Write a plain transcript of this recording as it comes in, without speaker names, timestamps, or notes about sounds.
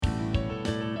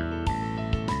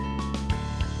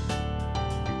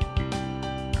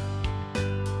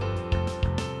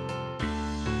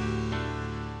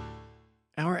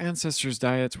ancestors'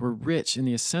 diets were rich in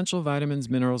the essential vitamins,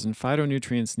 minerals, and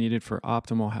phytonutrients needed for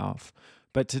optimal health.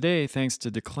 But today, thanks to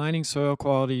declining soil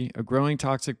quality, a growing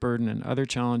toxic burden, and other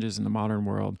challenges in the modern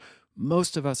world,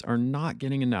 most of us are not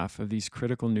getting enough of these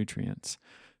critical nutrients.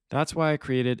 That's why I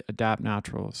created Adapt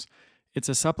Naturals. It's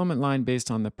a supplement line based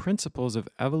on the principles of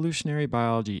evolutionary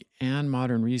biology and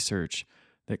modern research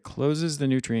that closes the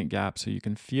nutrient gap so you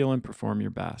can feel and perform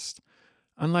your best.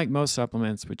 Unlike most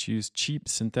supplements, which use cheap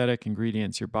synthetic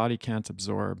ingredients your body can't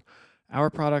absorb, our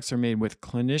products are made with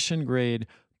clinician-grade,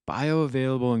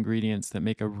 bioavailable ingredients that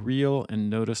make a real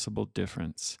and noticeable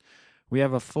difference. We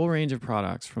have a full range of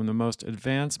products from the most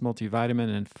advanced multivitamin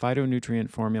and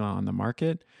phytonutrient formula on the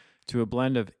market to a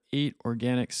blend of 8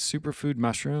 organic superfood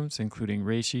mushrooms, including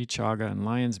reishi, chaga, and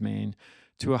lion's mane,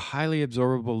 to a highly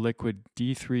absorbable liquid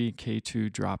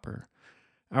D3K2 dropper.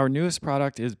 Our newest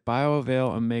product is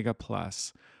BioAvail Omega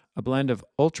Plus, a blend of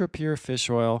ultra-pure fish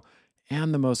oil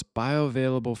and the most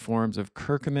bioavailable forms of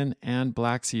curcumin and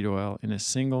black seed oil in a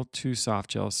single 2 soft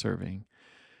gel serving.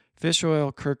 Fish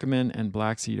oil, curcumin, and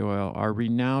black seed oil are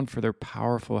renowned for their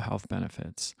powerful health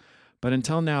benefits, but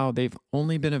until now they've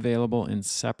only been available in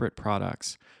separate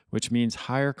products, which means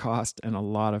higher cost and a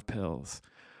lot of pills.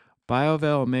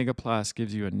 BioAvail Omega Plus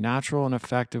gives you a natural and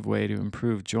effective way to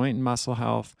improve joint and muscle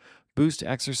health, boost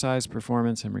exercise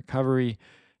performance and recovery,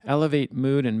 elevate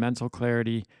mood and mental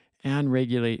clarity, and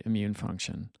regulate immune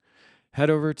function. Head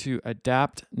over to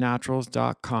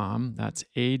adaptnaturals.com, that's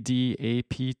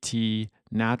ADAPT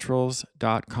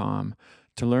naturals.com,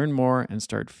 to learn more and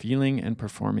start feeling and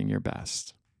performing your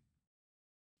best.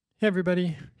 Hey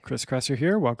everybody, Chris Kresser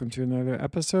here. Welcome to another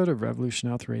episode of Revolution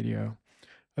Health Radio.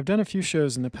 I've done a few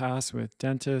shows in the past with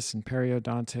dentists and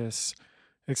periodontists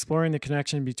exploring the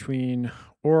connection between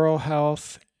oral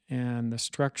health and the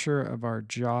structure of our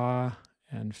jaw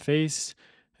and face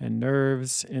and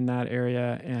nerves in that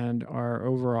area and our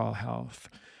overall health.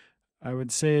 I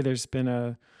would say there's been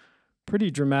a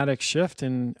pretty dramatic shift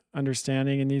in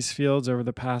understanding in these fields over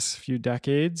the past few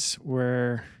decades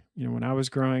where, when I was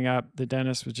growing up, the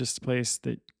dentist was just a place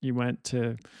that you went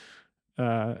to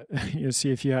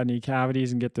see if you had any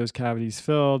cavities and get those cavities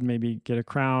filled, maybe get a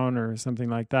crown or something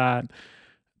like that.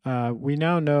 We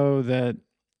now know that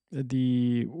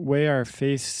the way our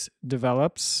face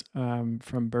develops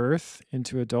from birth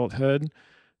into adulthood,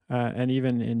 and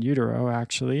even in utero,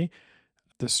 actually,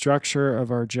 the structure of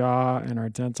our jaw and our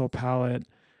dental palate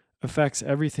affects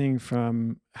everything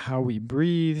from how we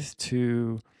breathe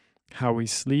to how we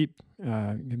sleep. It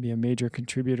can be a major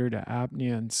contributor to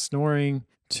apnea and snoring,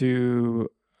 to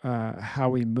how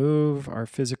we move, our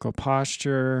physical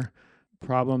posture.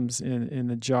 Problems in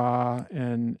the jaw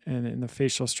and in the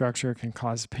facial structure can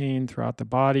cause pain throughout the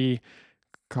body,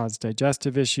 cause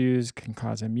digestive issues, can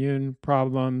cause immune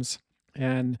problems.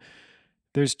 And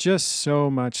there's just so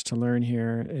much to learn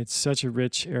here. It's such a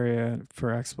rich area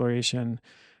for exploration.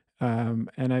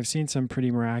 And I've seen some pretty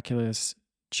miraculous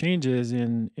changes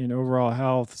in overall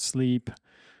health, sleep,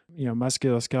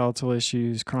 musculoskeletal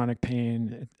issues, chronic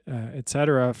pain, et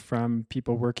cetera, from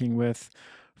people working with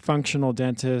functional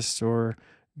dentists or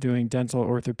doing dental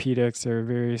orthopedics. There are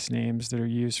various names that are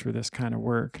used for this kind of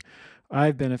work.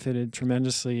 I've benefited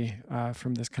tremendously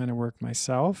from this kind of work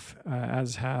myself,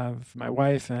 as have my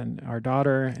wife and our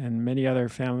daughter and many other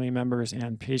family members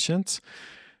and patients.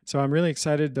 So I'm really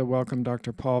excited to welcome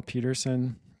Dr. Paul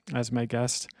Peterson as my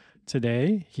guest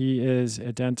today. He is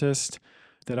a dentist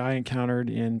that I encountered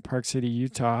in Park City,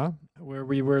 Utah, where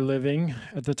we were living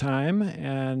at the time.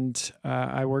 And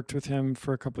I worked with him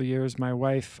for a couple of years. My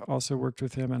wife also worked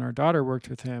with him and our daughter worked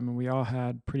with him, and we all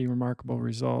had pretty remarkable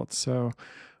results. So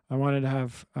I wanted to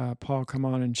have Paul come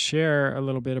on and share a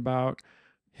little bit about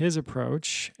his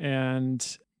approach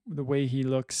and the way he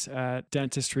looks at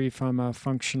dentistry from a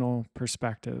functional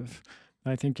perspective.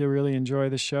 I think you'll really enjoy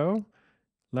the show.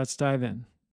 Let's dive in.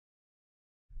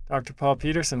 Dr. Paul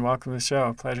Peterson, welcome to the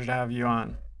show. Pleasure to have you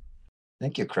on.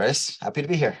 Thank you, Chris. Happy to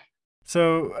be here.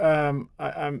 So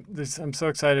I'm so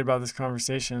excited about this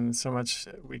conversation. So much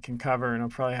we can cover, and it'll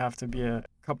probably have to be a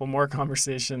couple more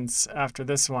conversations after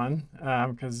this one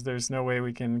because there's no way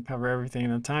we can cover everything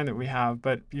in the time that we have.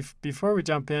 But before we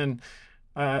jump in,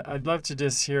 I'd love to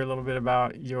just hear a little bit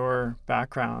about your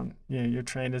background. You're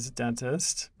trained as a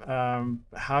dentist.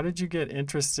 How did you get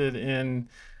interested in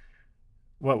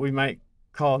what we might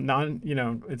call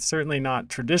it's certainly not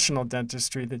traditional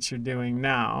dentistry that you're doing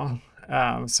now.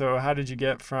 So how did you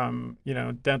get from,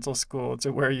 dental school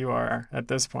to where you are at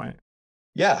this point?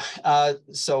 Yeah.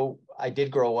 So I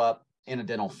did grow up in a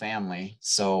dental family,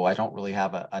 so I don't really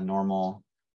have a normal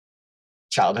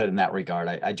childhood in that regard.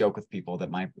 I joke with people that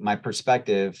my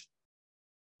perspective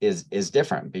is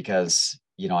different because,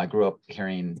 I grew up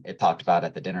hearing it talked about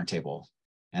at the dinner table.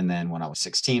 And then when I was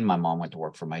 16, my mom went to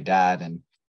work for my dad. And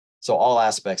so all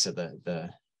aspects of the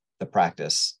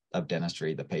practice of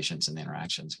dentistry, the patients and the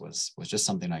interactions was just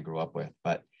something I grew up with.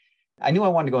 But I knew I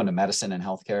wanted to go into medicine and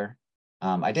healthcare.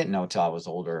 I didn't know till I was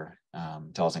older,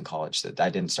 till I was in college, that I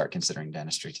didn't start considering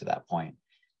dentistry to that point.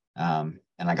 And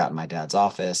I got in my dad's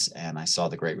office and I saw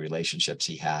the great relationships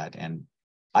he had. And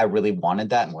I really wanted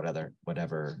that in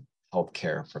whatever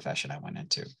healthcare profession I went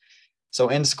into. So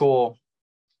in school,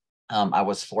 I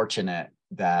was fortunate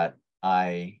that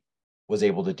I was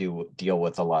able to deal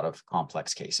with a lot of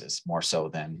complex cases, more so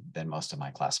than most of my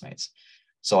classmates.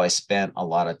 So I spent a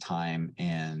lot of time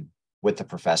with the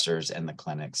professors and the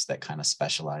clinics that kind of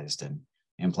specialized in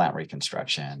implant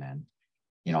reconstruction. And,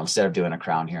 instead of doing a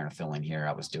crown here and a filling here,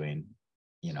 I was doing,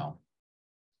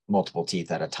 multiple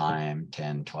teeth at a time,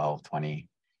 10, 12, 20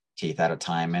 teeth at a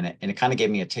time. And it kind of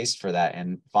gave me a taste for that.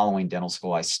 And following dental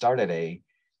school, I started a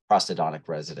prosthodontic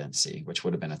residency, which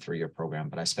would have been a 3-year program,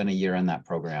 but I spent a year in that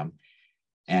program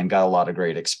and got a lot of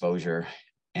great exposure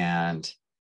and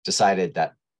decided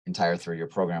that entire 3-year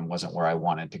program wasn't where I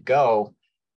wanted to go,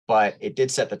 but it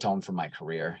did set the tone for my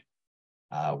career,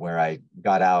 where I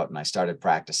got out and I started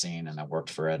practicing and I worked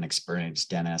for an experienced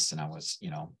dentist and I was,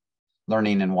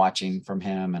 learning and watching from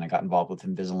him. And I got involved with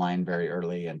Invisalign very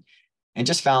early and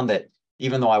just found that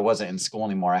even though I wasn't in school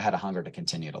anymore, I had a hunger to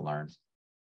continue to learn.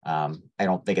 I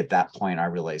don't think at that point I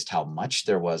realized how much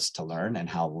there was to learn and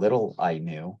how little I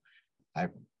knew. I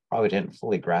probably didn't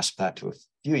fully grasp that to a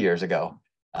few years ago,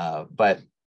 but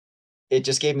it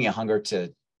just gave me a hunger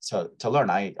to learn.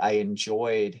 I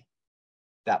enjoyed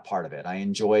that part of it. I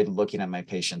enjoyed looking at my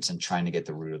patients and trying to get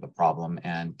the root of the problem.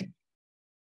 And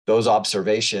those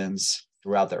observations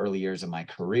throughout the early years of my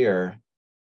career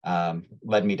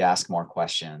led me to ask more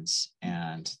questions.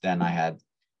 And then I had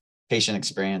patient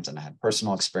experience and I had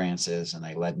personal experiences, and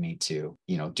they led me to,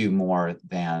 do more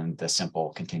than the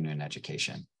simple continuing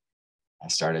education. I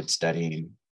started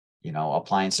studying,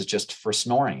 appliances just for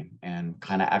snoring, and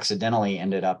kind of accidentally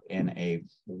ended up in a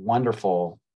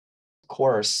wonderful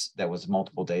course that was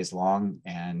multiple days long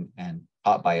and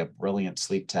taught by a brilliant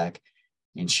sleep tech.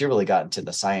 And she really got into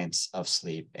the science of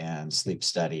sleep and sleep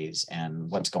studies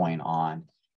and what's going on.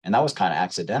 And that was kind of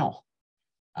accidental.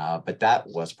 But that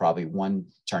was probably one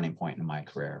turning point in my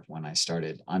career when I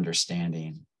started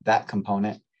understanding that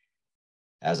component.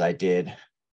 As I did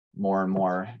more and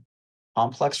more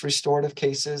complex restorative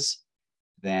cases,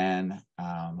 then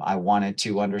I wanted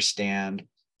to understand,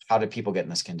 how do people get in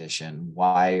this condition?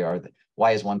 Why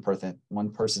is one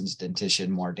person's dentition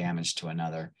more damaged to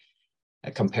another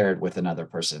compared with another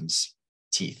person's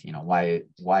teeth?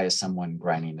 Why is someone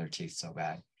grinding their teeth so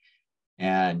bad?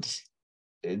 And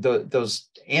those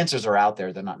answers are out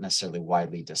there. They're not necessarily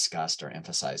widely discussed or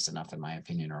emphasized enough, in my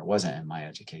opinion, or it wasn't in my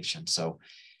education. So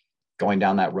going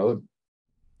down that road,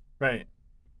 Right.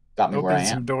 got me where I Opens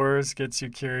some am. doors, gets you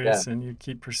Yeah. curious, and you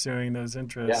keep pursuing those Yeah.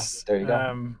 interests. There you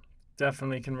go.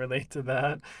 Definitely can relate to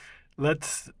that.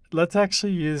 Let's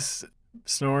actually use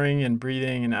snoring and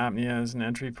breathing and apnea as an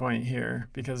entry point here,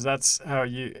 because that's how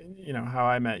how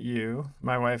I met you.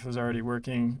 My wife was already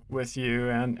working with you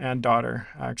and daughter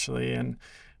actually, and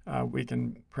we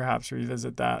can perhaps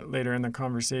revisit that later in the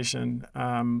conversation.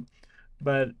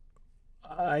 But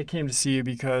I came to see you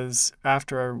because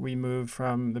after we moved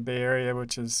from the Bay Area,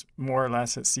 which is more or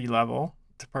less at sea level,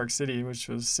 to Park City, which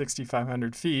was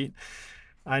 6,500 feet,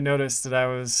 I noticed that I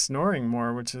was snoring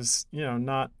more, which is,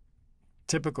 not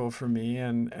typical for me.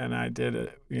 And I did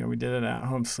it, we did an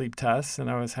at-home sleep test, and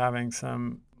I was having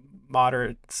some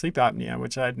moderate sleep apnea,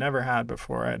 which I'd never had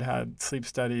before. I'd had sleep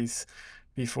studies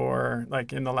before,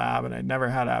 like in the lab, and I'd never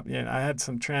had apnea. I had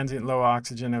some transient low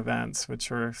oxygen events, which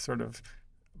were sort of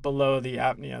below the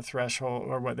apnea threshold,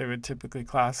 or what they would typically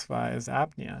classify as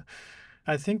apnea.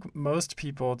 I think most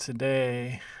people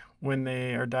today, when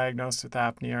they are diagnosed with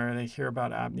apnea or they hear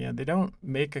about apnea, they don't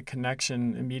make a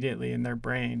connection immediately in their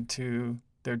brain to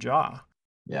their jaw.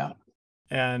 Yeah.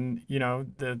 And,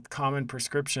 the common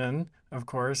prescription, of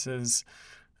course, is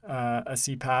a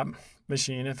CPAP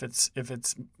machine if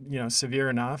it's severe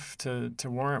enough to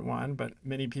warrant one, but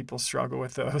many people struggle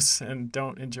with those and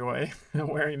don't enjoy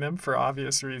wearing them for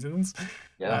obvious reasons.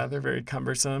 Yeah. They're very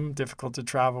cumbersome, difficult to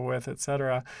travel with,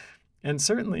 etc. And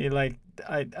certainly, like,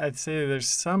 I'd say there's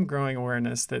some growing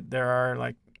awareness that there are,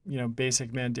 like,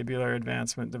 basic mandibular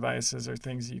advancement devices or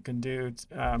things you can do.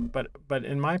 But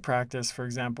in my practice, for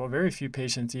example, very few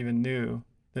patients even knew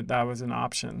that was an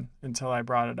option until I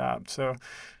brought it up. So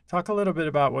talk a little bit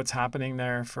about what's happening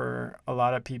there for a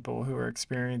lot of people who are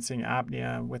experiencing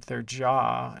apnea with their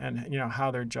jaw, and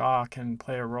how their jaw can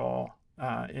play a role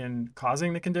in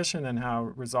causing the condition, and how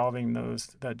resolving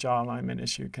that jaw alignment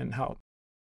issue can help.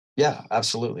 Yeah,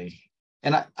 absolutely.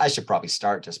 And I should probably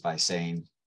start just by saying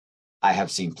I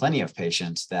have seen plenty of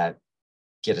patients that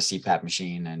get a CPAP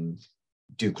machine and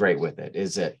do great with it.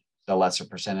 Is it the lesser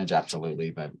percentage? Absolutely.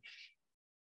 But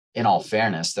in all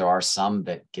fairness, there are some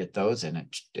that get those and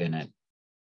it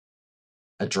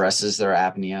addresses their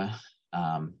apnea.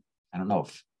 I don't know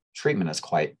if treatment is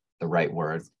quite the right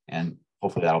word, and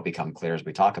hopefully that'll become clear as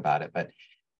we talk about it. But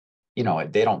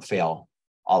they don't fail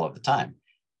all of the time.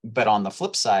 But on the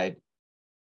flip side,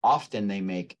 often they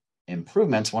make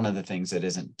improvements. One of the things that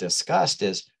isn't discussed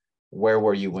is, where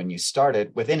were you when you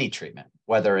started with any treatment,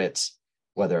 whether it's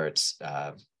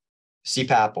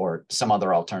CPAP or some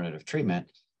other alternative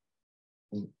treatment?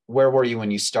 Where were you when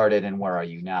you started, and where are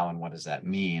you now, and what does that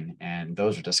mean? And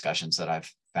those are discussions that I've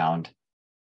found,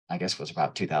 I guess, was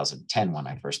about 2010 when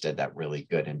I first did that really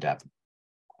good in-depth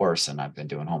course, and I've been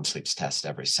doing home sleeps tests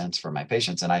ever since for my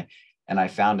patients. And I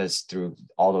found, as through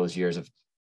all those years of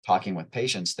talking with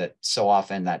patients, that so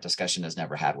often that discussion is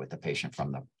never had with the patient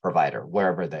from the provider,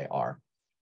 wherever they are.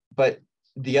 But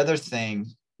the other thing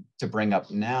to bring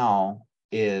up now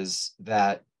is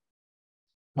that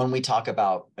when we talk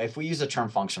about, if we use the term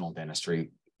functional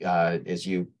dentistry, as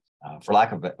you, for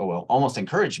lack of it, almost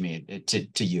encouraged me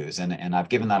to use, and I've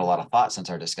given that a lot of thought since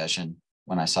our discussion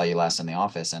when I saw you last in the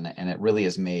office, and it really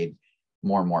has made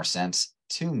more and more sense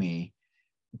to me,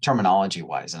 terminology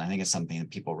wise, and I think it's something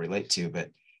that people relate to. But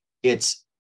it's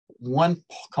one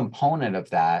component of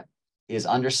that is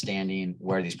understanding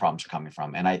where these problems are coming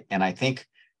from, and I think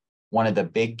one of the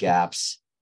big gaps,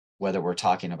 whether we're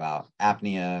talking about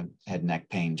apnea, head, neck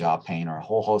pain, jaw pain, or a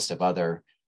whole host of other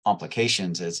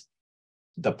complications, is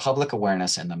the public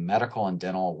awareness and the medical and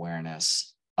dental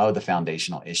awareness of the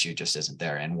foundational issue just isn't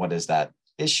there. And what is that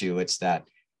issue? It's that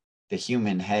the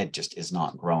human head just is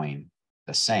not growing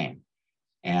the same.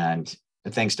 And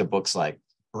thanks to books like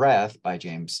Breath by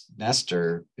James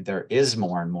Nestor, there is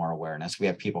more and more awareness. We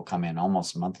have people come in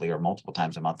almost monthly or multiple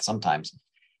times a month sometimes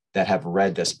that have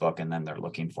read this book, and then they're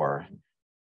looking for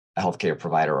a healthcare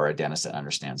provider or a dentist that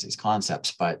understands these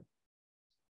concepts. But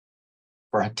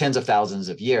for tens of thousands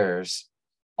of years,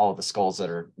 all of the skulls that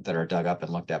are dug up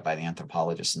and looked at by the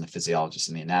anthropologists and the physiologists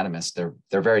and the anatomists,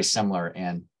 they're very similar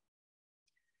in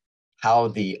how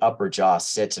the upper jaw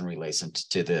sits and relates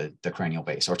to the cranial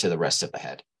base or to the rest of the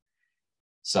head.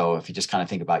 So if you just kind of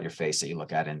think about your face that you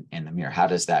look at in the mirror, how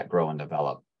does that grow and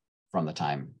develop from the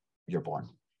time you're born?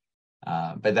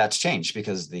 But that's changed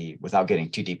because without getting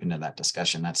too deep into that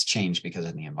discussion, that's changed because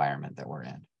of the environment that we're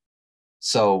in.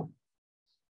 So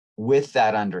with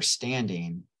that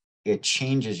understanding, it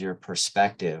changes your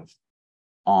perspective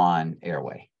on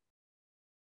airway.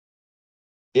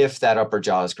 If that upper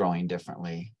jaw is growing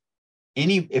differently,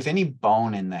 if any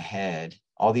bone in the head,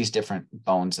 all these different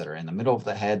bones that are in the middle of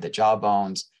the head, the jaw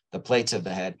bones, the plates of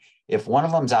the head, if one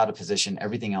of them's out of position,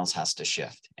 everything else has to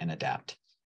shift and adapt.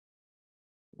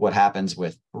 What happens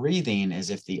with breathing is,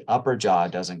 if the upper jaw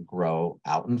doesn't grow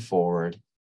out and forward,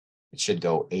 it should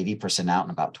go 80% out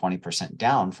and about 20%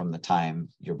 down from the time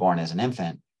you're born as an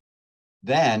infant.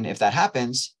 Then if that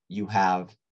happens, you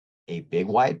have a big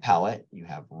wide palate, you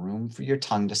have room for your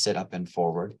tongue to sit up and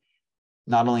forward.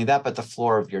 Not only that, but the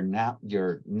floor of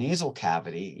your nasal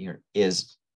cavity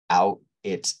is out,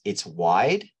 it's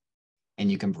wide,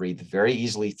 and you can breathe very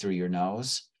easily through your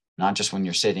nose, not just when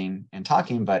you're sitting and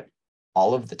talking, but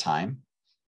all of the time.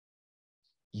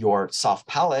 Your soft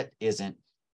palate isn't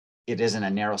a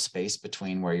narrow space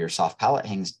between where your soft palate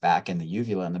hangs back in the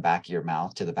uvula in the back of your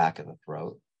mouth to the back of the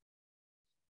throat.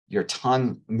 Your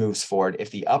tongue moves forward.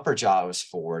 If the upper jaw is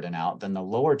forward and out, then the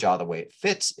lower jaw, the way it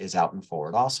fits, is out and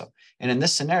forward also. And in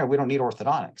this scenario, we don't need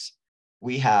orthodontics.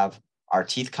 We have our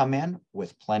teeth come in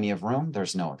with plenty of room.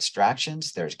 There's no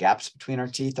extractions. There's gaps between our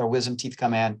teeth. Our wisdom teeth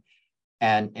come in.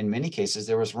 And in many cases,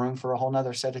 there was room for a whole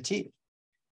nother set of teeth.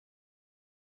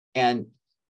 And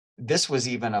this was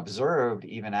even observed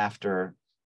even after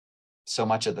so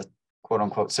much of the quote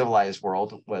unquote civilized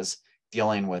world was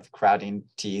dealing with crowding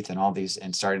teeth and all these,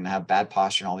 and starting to have bad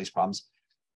posture and all these problems.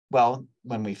 Well,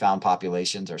 when we found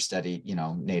populations or studied,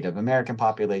 Native American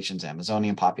populations,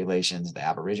 Amazonian populations, the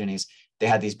Aborigines, they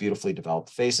had these beautifully developed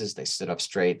faces. They stood up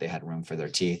straight. They had room for their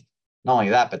teeth. Not only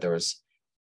that, but there was,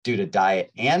 due to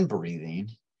diet and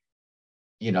breathing,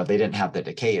 they didn't have the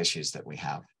decay issues that we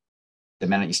have. The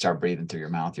minute you start breathing through your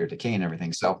mouth, you're decaying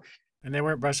everything. So And they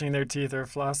weren't brushing their teeth or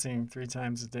flossing 3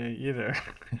 times a day either.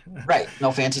 Right.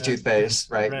 No fancy Uh, toothpaste,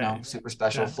 right? No right. super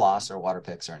special Yeah. floss or water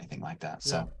picks or anything like that.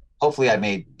 Yeah. So hopefully I Yeah.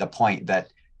 made the point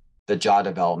that the jaw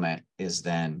development is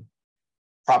then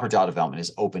proper jaw development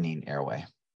is opening airway.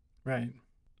 Right.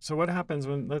 So what happens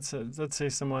when let's say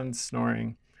someone's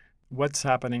snoring? What's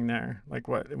happening there? Like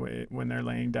when they're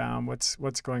laying down?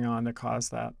 What's going on to cause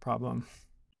that problem?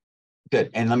 Good.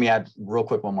 And let me add real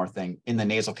quick one more thing. In the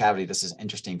nasal cavity, this is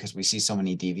interesting because we see so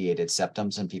many deviated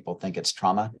septums and people think it's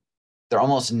trauma. They're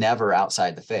almost never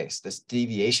outside the face. This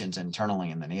deviation's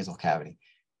internally in the nasal cavity.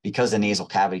 Because the nasal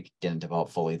cavity didn't develop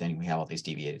fully, then we have all these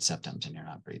deviated septums and you're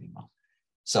not breathing well.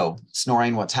 So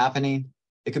snoring, what's happening?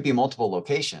 It could be multiple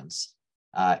locations.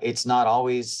 It's not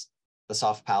always the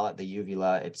soft palate, the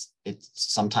uvula. It's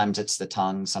sometimes it's the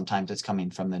tongue, sometimes it's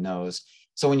coming from the nose.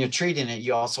 So when you're treating it,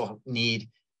 you also need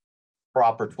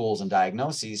proper tools and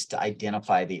diagnoses to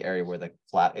identify the area where the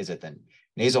flap is. It the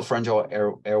nasal pharyngeal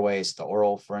airways, the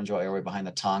oral pharyngeal airway behind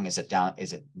the tongue? Is it down?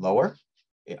 Is it lower?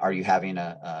 Are you having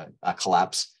a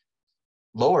collapse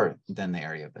lower than the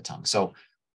area of the tongue? So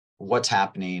what's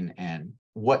happening and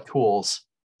what tools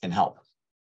can help?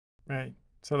 Right.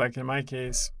 So like in my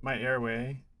case, my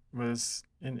airway was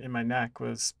in my neck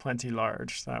was plenty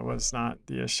large. That was not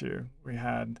the issue. We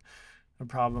had the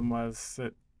problem was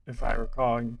that if I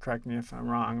recall, and correct me if I'm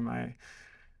wrong, my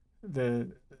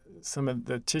the some of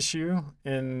the tissue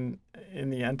in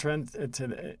the entrance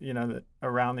to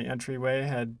around the entryway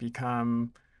had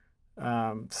become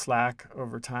slack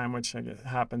over time, which I guess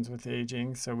happens with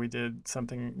aging. So we did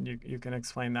something, you can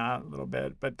explain that a little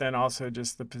bit, but then also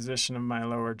just the position of my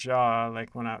lower jaw, like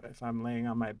if I'm laying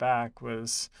on my back,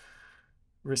 was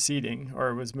receding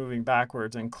or was moving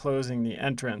backwards and closing the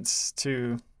entrance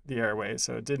to the airway.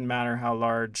 So it didn't matter how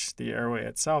large the airway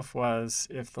itself was.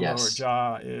 If the lower Yes,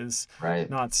 jaw is right,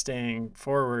 not staying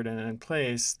forward and in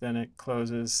place, then it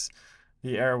closes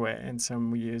the airway. And so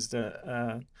we used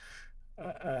an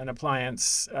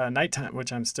appliance nighttime,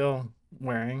 which I'm still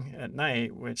wearing at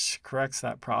night, which corrects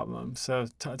that problem. So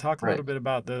talk a right. little bit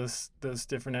about those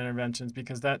different interventions,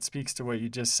 because that speaks to what you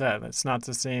just said. It's not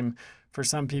the same. For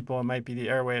some people, it might be the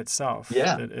airway itself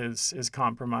Yeah, that is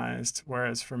compromised,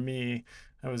 whereas for me,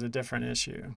 that was a different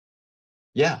issue.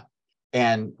 yeah.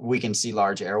 And we can see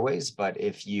large airways, but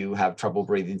if you have trouble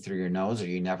breathing through your nose or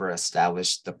you never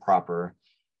establish the proper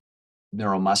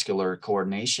neuromuscular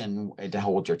coordination to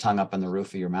hold your tongue up in the roof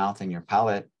of your mouth and your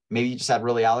palate, maybe you just had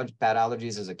really bad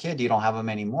allergies as a kid, you don't have them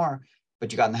anymore,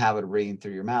 but you got in the habit of breathing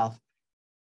through your mouth.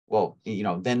 Well,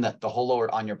 then the whole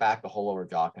lower on your back, the whole lower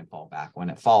jaw can fall back.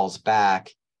 When it falls back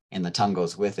and the tongue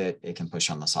goes with it, it can push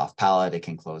on the soft palate, it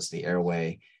can close the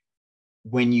airway.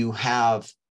 When you have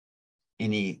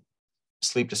any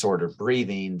sleep disorder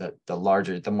breathing,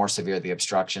 the more severe the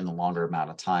obstruction, the longer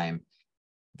amount of time,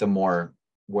 the more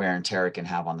wear and tear it can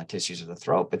have on the tissues of the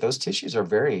throat. But those tissues are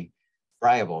very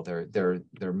friable. They're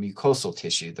mucosal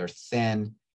tissue. They're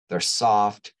thin. They're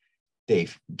soft. They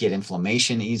get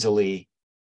inflammation easily.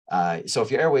 So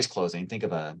if your airway's closing, think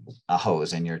of a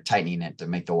hose and you're tightening it to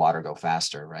make the water go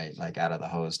faster, right? Like out of the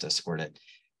hose to squirt it.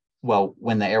 Well,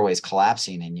 when the airway's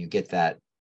collapsing and you get that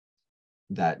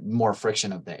more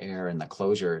friction of the air and the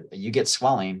closure, you get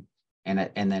swelling, and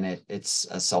then it's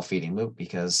a self-feeding loop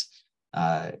because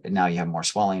now you have more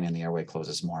swelling and the airway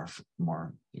closes more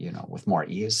with more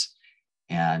ease,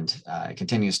 and it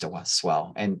continues to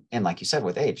swell. And like you said,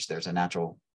 with age, there's a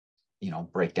natural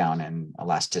breakdown in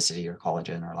elasticity or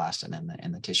collagen or elastin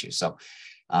in the tissue. So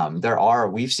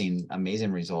we've seen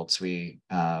amazing results.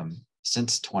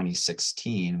 Since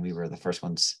 2016, we were the first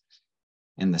ones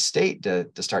in the state to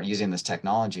start using this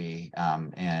technology.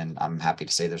 And I'm happy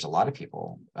to say there's a lot of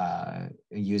people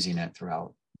using it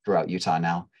throughout Utah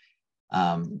now.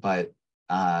 But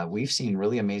we've seen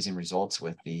really amazing results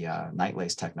with the night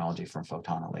lace technology from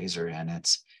Photona Laser. And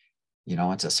it's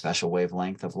a special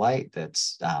wavelength of light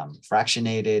that's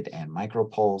fractionated and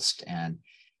micropulsed, and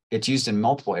it's used in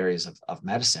multiple areas of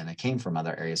medicine. It came from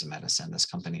other areas of medicine. This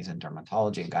company's in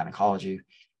dermatology and gynecology,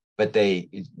 but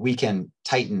we can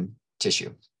tighten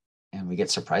tissue and we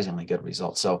get surprisingly good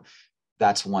results. So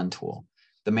that's one tool.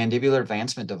 The mandibular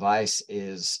advancement device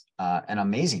is an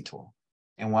amazing tool.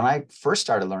 And when I first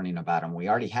started learning about them, we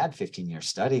already had 15-year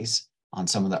studies on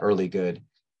some of the early good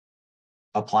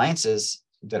appliances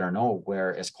that are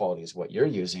nowhere as quality as what you're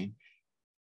using.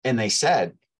 And they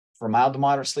said, for mild to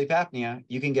moderate sleep apnea,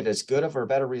 you can get as good of or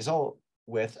better result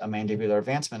with a mandibular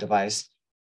advancement device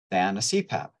than a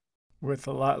CPAP. With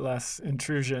a lot less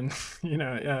intrusion,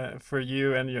 for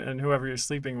you and whoever you're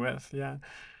sleeping with. Yeah.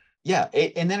 Yeah.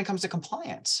 And then it comes to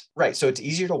compliance, right? So it's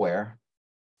easier to wear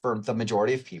for the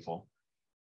majority of people.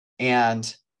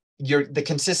 And the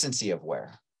consistency of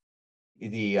wear,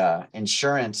 the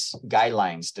insurance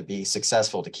guidelines to be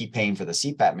successful, to keep paying for the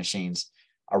CPAP machines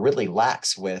are really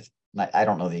lax with, I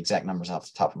don't know the exact numbers off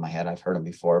the top of my head. I've heard them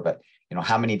before, but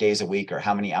how many days a week or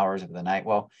how many hours of the night?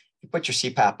 Well, you put your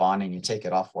CPAP on and you take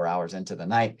it off 4 hours into the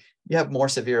night, you have more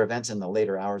severe events in the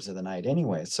later hours of the night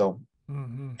anyway. So,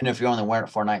 and if you only wear it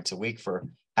 4 nights a week for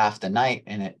half the night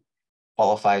and it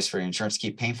qualifies for your insurance to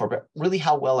keep paying for, but really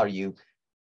how well are you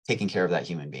taking care of that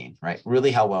human being, right?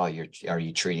 Really how well are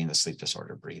you treating the sleep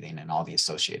disorder breathing and all the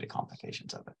associated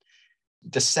complications of it?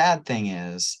 The sad thing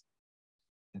is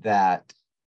that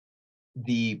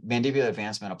the mandibular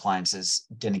advancement appliances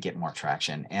didn't get more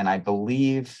traction. And I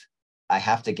believe, I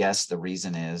have to guess the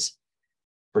reason is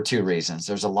for 2 reasons.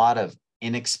 There's a lot of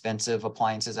inexpensive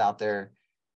appliances out there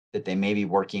that they may be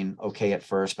working okay at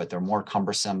first, but they're more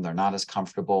cumbersome. They're not as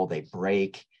comfortable. They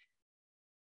break.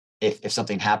 If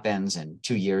something happens in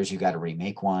 2 years, you got to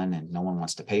remake one and no one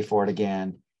wants to pay for it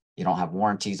again. You don't have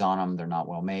warranties on them. They're not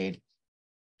well made.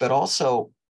 But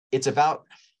also it's about,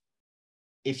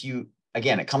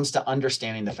 again, it comes to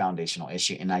understanding the foundational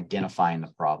issue and identifying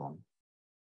the problem.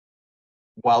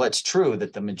 While it's true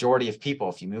that the majority of people,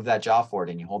 if you move that jaw forward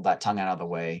and you hold that tongue out of the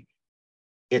way,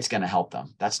 it's going to help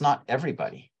them. That's not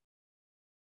everybody.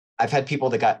 I've had people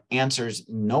that got answers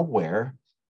nowhere,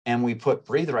 and we put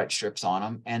breathe right strips on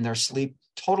them and their sleep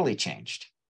totally changed.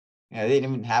 They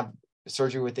didn't even have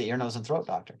surgery with the ear, nose, and throat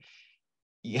doctor.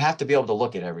 You have to be able to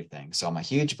look at everything. So I'm a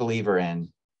huge believer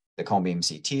in the cone beam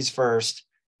CTs first,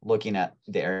 looking at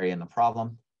the area and the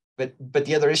problem. But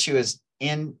the other issue is,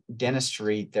 in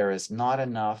dentistry, there is not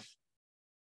enough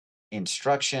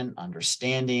instruction,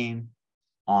 understanding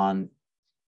on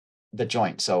the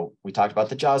joint. So we talked about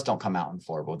the jaws don't come out in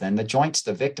forward. Well, then the joint's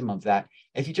the victim of that.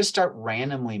 If you just start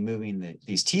randomly moving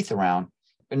these teeth around,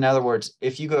 in other words,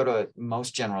 if you go to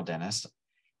most general dentists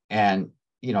and,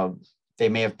 they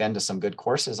may have been to some good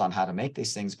courses on how to make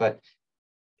these things, but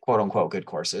quote unquote good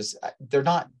courses, there's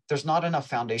not enough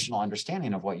foundational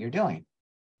understanding of what you're doing.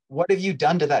 What have you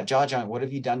done to that jaw joint? What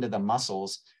have you done to the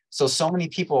muscles? So many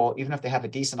people, even if they have a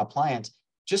decent appliance,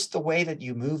 just the way that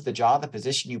you move the jaw, the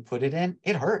position you put it in,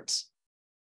 it hurts.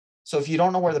 So if you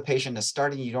don't know where the patient is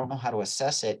starting, you don't know how to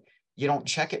assess it, you don't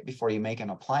check it before you make an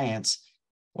appliance.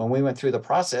 When we went through the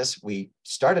process, we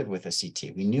started with a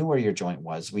CT. We knew where your joint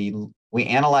was. We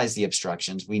analyzed the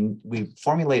obstructions. We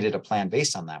formulated a plan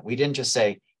based on that. We didn't just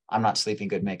say, I'm not sleeping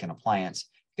good, make an appliance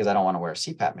because I don't want to wear a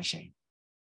CPAP machine.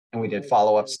 And we did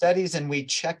follow-up studies, and we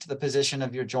checked the position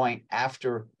of your joint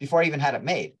before I even had it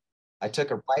made. I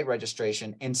took a bite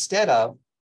registration instead of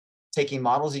taking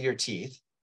models of your teeth,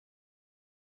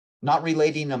 not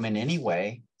relating them in any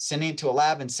way, sending it to a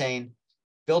lab and saying,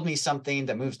 build me something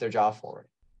that moves their jaw forward.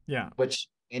 Yeah. Which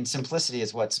in simplicity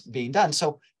is what's being done.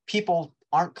 So people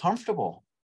aren't comfortable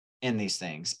in these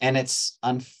things. And it's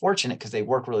unfortunate because they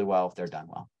work really well if they're done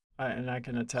well. And I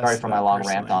can attest. Sorry to for that my long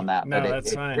personally. rant on that, No, but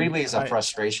that's it fine. really is a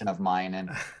frustration of mine. And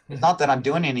it's not that I'm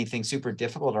doing anything super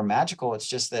difficult or magical. It's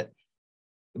just that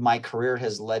my career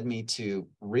has led me to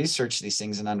research these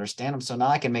things and understand them. So now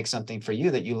I can make something for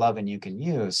you that you love and you can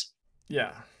use.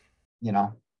 Yeah.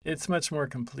 It's much more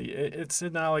complete. It's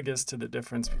analogous to the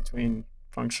difference between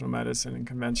functional medicine and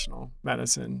conventional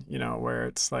medicine, where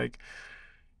it's like,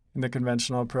 in the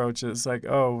conventional approach is like,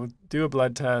 oh, do a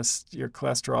blood test, your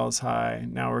cholesterol is high.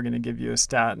 Now we're going to give you a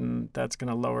statin that's going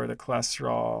to lower the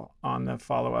cholesterol on the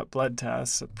follow-up blood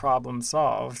test. Problem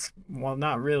solved. Well,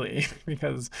 not really,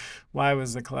 because why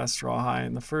was the cholesterol high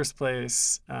in the first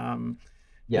place?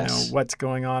 Yes. What's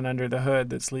going on under the hood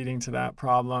that's leading to that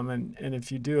problem. And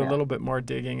if you do a little bit more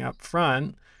digging up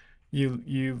front,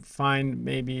 you find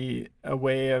maybe a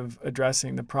way of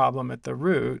addressing the problem at the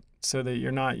root, so that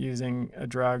you're not using a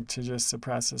drug to just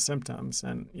suppress the symptoms.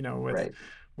 And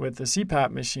with the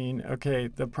CPAP machine, okay,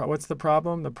 what's the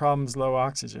problem? The problem's low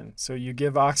oxygen. So you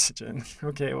give oxygen.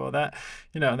 Okay, well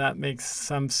that makes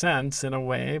some sense in a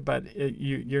way, but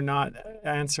you're not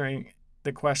answering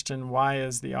the question, why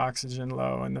is the oxygen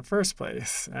low in the first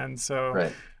place? And so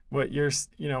what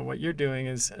you're doing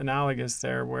is analogous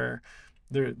there, where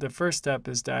the first step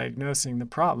is diagnosing the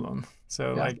problem.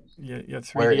 So you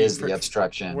 3D, where is the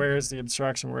obstruction? Where is the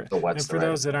obstruction? And for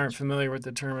those that aren't familiar with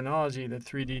the terminology, the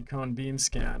 3D cone beam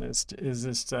scan is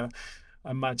just a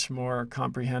much more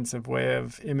comprehensive way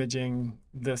of imaging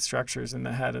the structures in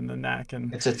the head and the neck.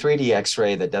 And it's a 3D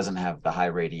X-ray that doesn't have the high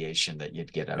radiation that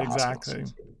you'd get at a hospital.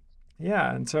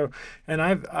 Yeah, and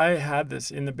I had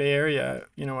this in the Bay Area.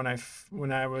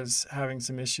 When I was having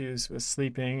some issues with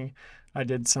sleeping, I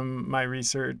did my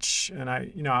research, and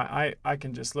I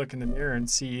can just look in the mirror and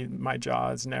see my jaw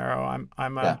is narrow.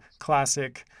 I'm a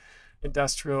classic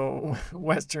industrial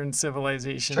Western Sure.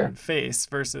 civilization face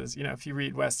versus, if you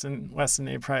read Weston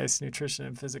A. Price, Nutrition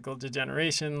and Physical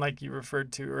Degeneration, like you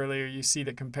referred to earlier, you see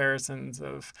the comparisons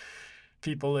of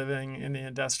people living in the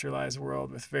industrialized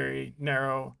world with very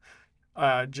narrow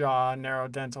jaw, narrow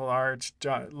dental arch,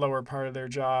 lower part of their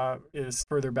jaw is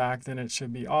further back than it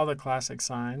should be, all the classic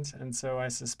signs. And so I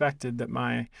suspected that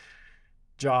my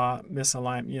jaw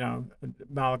misalignment,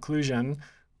 malocclusion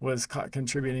was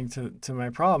contributing to my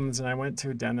problems. And I went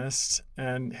to a dentist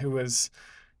and who was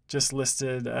just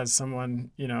listed as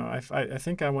someone, I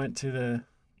think I went to the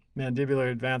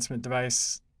mandibular advancement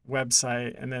device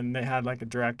website and then they had like a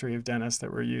directory of dentists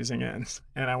that were using it.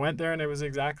 And I went there and it was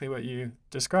exactly what you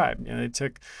described. They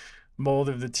took mold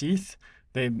of the teeth,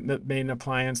 they made an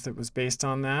appliance that was based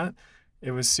on that.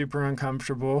 It was super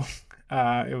uncomfortable.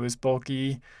 It was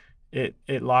bulky. It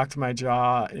locked my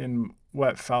jaw in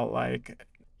what felt like,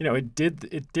 it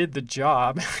did the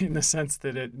job in the sense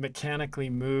that it mechanically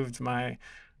moved my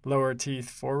lower teeth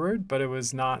forward, but it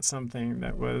was not something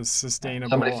that was Somebody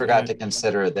sustainable. forgot to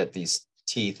consider that these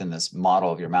teeth and this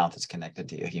model of your mouth is connected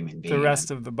to a human The being, and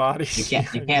rest of the body. you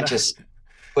can't just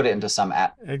put it into some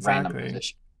random Exactly.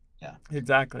 position. Yeah.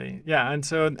 Exactly. Yeah. And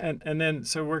so and then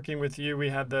so working with you, we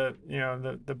had the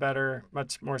better,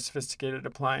 much more sophisticated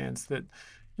appliance that,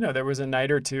 there was a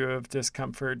night or two of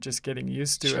discomfort just getting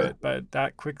used to Sure. it, but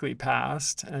that quickly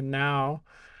passed. And now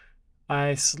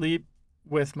I sleep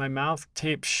with my mouth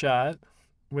taped shut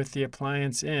with the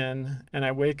appliance in, and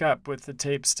I wake up with the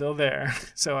tape still there.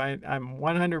 So I'm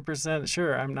 100%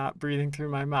 sure I'm not breathing through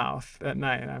my mouth at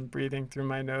night. I'm breathing through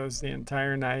my nose the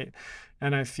entire night,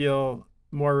 and I feel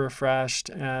more refreshed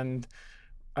and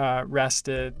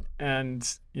rested,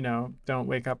 and don't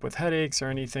wake up with headaches or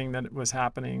anything that was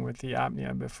happening with the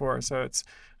apnea before. So it's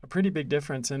a pretty big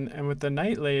difference. And with the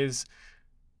night lays,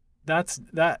 that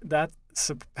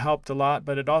helped a lot,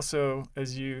 but it also,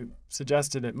 as you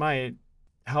suggested, it might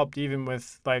helped even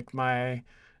with like my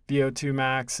VO2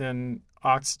 max and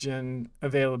oxygen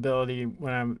availability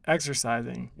when I'm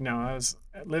exercising. I was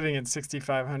living at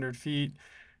 6,500 feet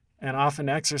and often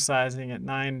exercising at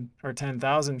 9 or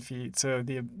 10,000 feet. So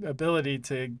the ability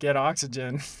to get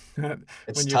oxygen It's when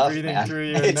you're tough, breathing man.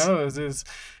 through your It's nose is,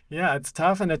 yeah, it's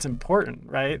tough and it's important,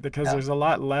 right? Because yeah. there's a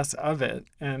lot less of it.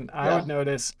 And I Yeah. would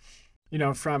notice,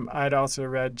 I'd also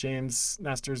read James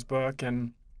Nestor's book,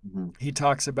 and Mhm. he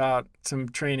talks about some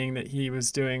training that he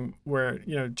was doing where,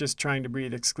 just trying to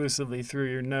breathe exclusively through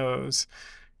your nose,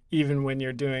 even when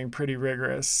you're doing pretty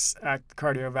rigorous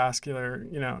cardiovascular,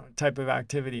 type of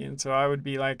activity. And so I would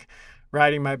be like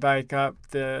riding my bike up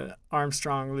the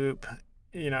Armstrong Loop,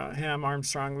 Ham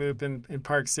Armstrong Loop in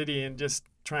Park City, and just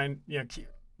trying, keep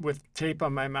with tape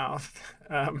on my mouth,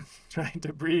 trying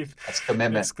to breathe That's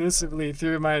commitment. exclusively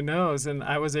through my nose. And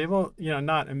I was able,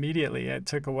 not immediately, it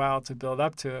took a while to build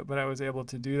up to it, but I was able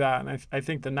to do that. And I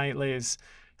think the night lays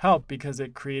helped because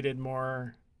it created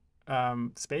more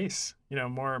space,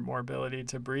 more ability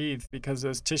to breathe because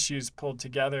those tissues pulled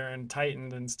together and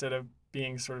tightened instead of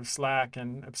being sort of slack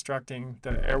and obstructing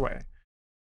the airway.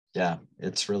 Yeah,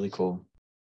 it's really cool.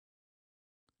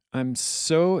 I'm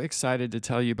so excited to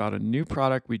tell you about a new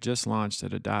product we just launched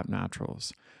at Adapt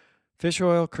Naturals. Fish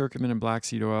oil, curcumin, and black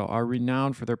seed oil are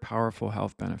renowned for their powerful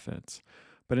health benefits.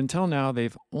 But until now,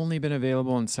 they've only been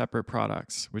available in separate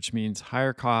products, which means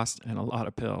higher cost and a lot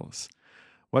of pills.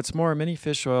 What's more, many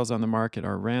fish oils on the market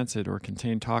are rancid or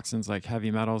contain toxins like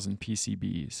heavy metals and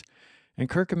PCBs. And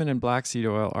curcumin and black seed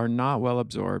oil are not well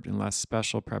absorbed unless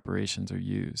special preparations are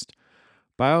used.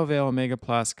 BioVail Omega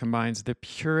Plus combines the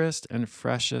purest and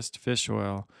freshest fish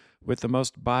oil with the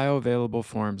most bioavailable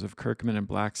forms of curcumin and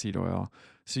black seed oil,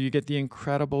 so you get the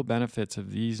incredible benefits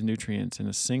of these nutrients in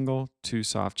a single 2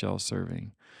 soft gel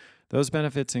serving. Those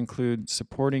benefits include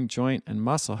supporting joint and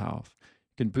muscle health.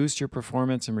 You can boost your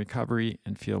performance and recovery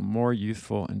and feel more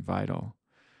youthful and vital.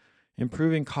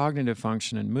 Improving cognitive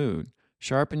function and mood.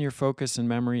 Sharpen your focus and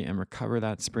memory and recover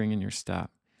that spring in your step.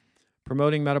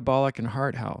 Promoting metabolic and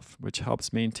heart health, which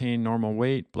helps maintain normal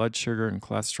weight, blood sugar, and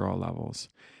cholesterol levels.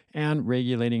 And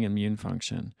regulating immune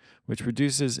function, which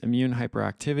reduces immune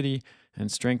hyperactivity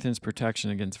and strengthens protection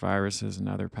against viruses and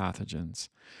other pathogens.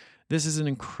 This is an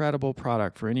incredible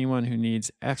product for anyone who needs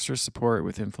extra support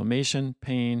with inflammation,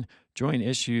 pain, joint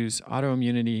issues,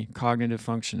 autoimmunity, cognitive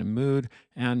function and mood,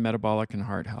 and metabolic and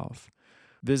heart health.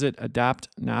 Visit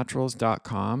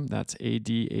adaptnaturals.com, that's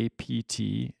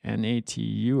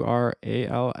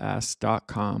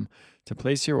ADAPTNATURALS.com, to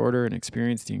place your order and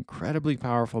experience the incredibly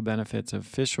powerful benefits of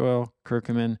fish oil,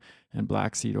 curcumin, and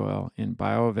black seed oil in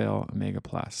BioAvail Omega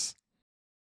Plus.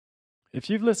 If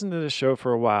you've listened to this show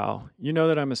for a while, you know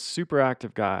that I'm a super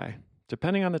active guy.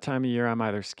 Depending on the time of year, I'm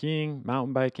either skiing,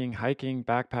 mountain biking, hiking,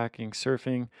 backpacking,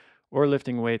 surfing, or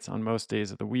lifting weights on most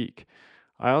days of the week.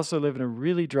 I also live in a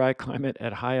really dry climate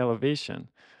at high elevation.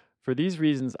 For these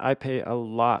reasons, I pay a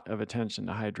lot of attention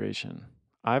to hydration.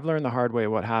 I've learned the hard way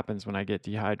what happens when I get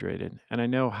dehydrated, and I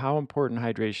know how important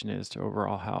hydration is to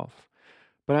overall health.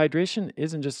 But hydration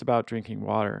isn't just about drinking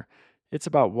water, it's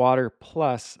about water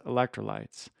plus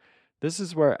electrolytes. This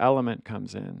is where Element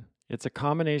comes in. It's a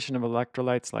combination of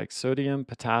electrolytes like sodium,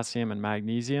 potassium, and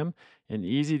magnesium in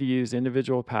easy to use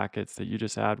individual packets that you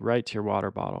just add right to your water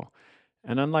bottle.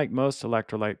 And unlike most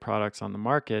electrolyte products on the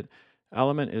market,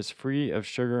 Element is free of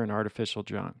sugar and artificial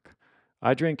junk.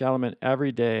 I drink Element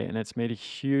every day, and it's made a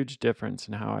huge difference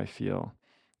in how I feel.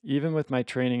 Even with my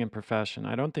training and profession,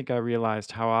 I don't think I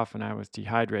realized how often I was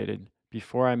dehydrated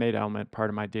before I made Element part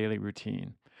of my daily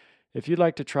routine. If you'd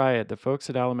like to try it, the folks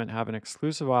at Element have an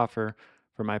exclusive offer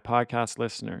for my podcast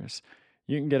listeners.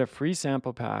 You can get a free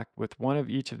sample pack with one of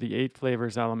each of the 8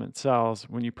 flavors Element sells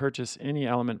when you purchase any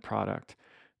Element product.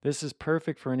 This is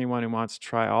perfect for anyone who wants to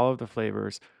try all of the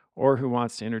flavors or who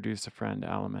wants to introduce a friend to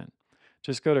Element.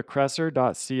 Just go to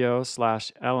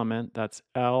cresser.co/element, that's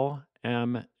LMNT,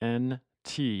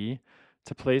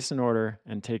 to place an order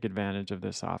and take advantage of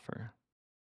this offer.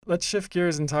 Let's shift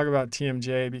gears and talk about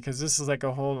TMJ, because this is like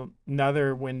a whole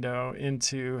nother window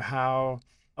into how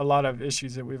a lot of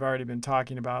issues that we've already been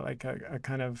talking about, like a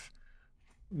kind of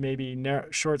maybe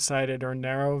short-sighted or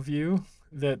narrow view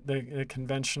that the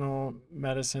conventional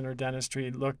medicine or dentistry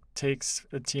takes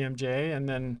a TMJ, and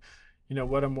then,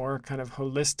 what a more kind of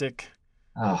holistic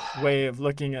way of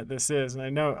looking at this is.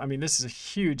 And I mean, this is a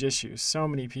huge issue. So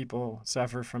many people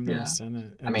suffer from this. Yeah.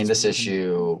 And I mean, this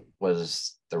issue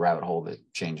was the rabbit hole that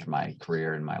changed my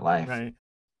career and my life. Right.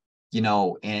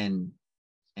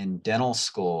 In dental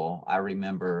school, I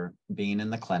remember being in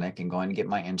the clinic and going to get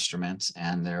my instruments.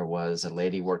 And there was a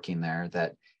lady working there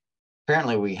that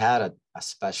apparently we had a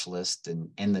specialist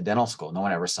in the dental school. No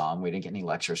one ever saw him. We didn't get any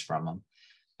lectures from him,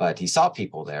 but he saw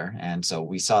people there. And so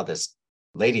we saw this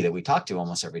lady that we talked to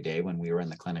almost every day when we were in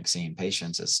the clinic seeing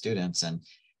patients as students. And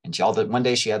one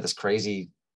day she had this crazy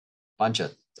bunch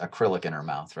of acrylic in her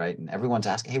mouth, right? And everyone's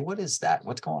asking, hey, what is that?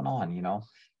 What's going on?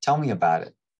 Tell me about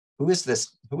it. Who is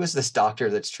this doctor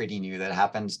that's treating you that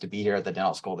happens to be here at the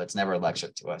dental school that's never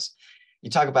lectured to us?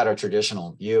 You talk about our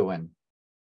traditional view, and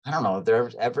I don't know if there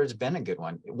ever has been a good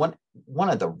one. One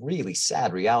of the really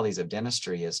sad realities of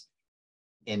dentistry is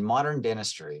in modern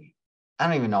dentistry, I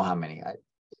don't even know how many.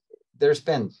 There's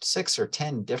been 6 or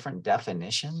 10 different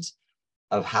definitions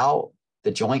of how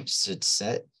the joint should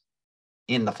sit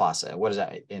in the fossa. What is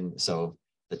that? So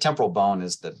the temporal bone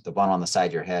is the bone on the side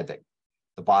of your head that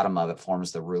the bottom of it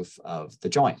forms the roof of the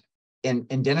joint. And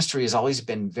dentistry has always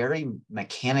been very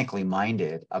mechanically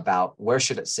minded about where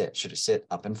should it sit? Should it sit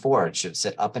up and forward? Should it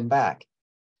sit up and back?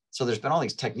 So there's been all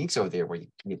these techniques over there where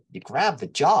you grab the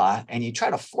jaw and you try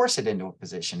to force it into a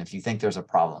position if you think there's a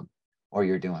problem or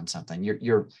you're doing something.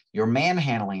 You're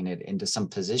manhandling it into some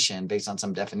position based on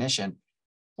some definition.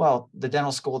 Well, the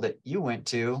dental school that you went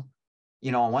to,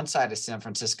 on one side of San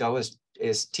Francisco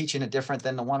is teaching it different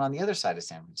than the one on the other side of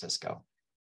San Francisco.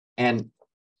 And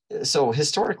so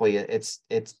historically, hasn't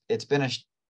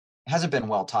been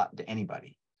well taught to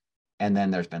anybody. And then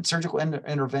there's been surgical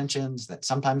interventions that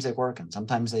sometimes they work and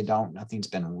sometimes they don't. Nothing's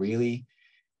been really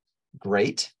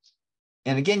great.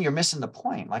 And again, you're missing the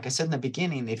point. Like I said in the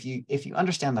beginning, if you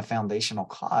understand the foundational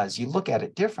cause, you look at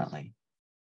it differently.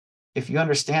 If you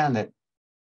understand that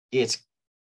it's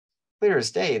clear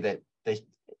as day that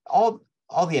all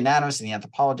the anatomists and the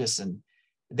anthropologists, and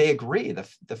they agree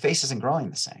the face isn't growing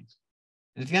the same.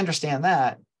 And if you understand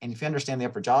that, and if you understand the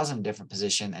upper jaw's in a different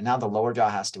position, and now the lower jaw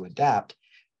has to adapt,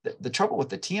 the trouble with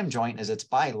the TM joint is it's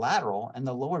bilateral, and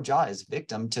the lower jaw is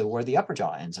victim to where the upper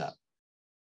jaw ends up,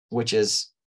 which is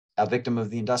a victim of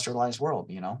the industrialized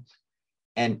world,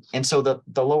 And so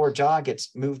the lower jaw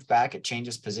gets moved back, it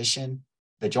changes position,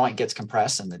 the joint gets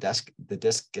compressed, and the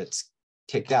disc gets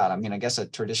kicked out. I mean, I guess a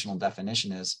traditional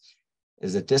definition is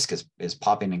the disc is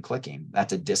popping and clicking.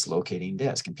 That's a dislocating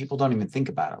disc, and people don't even think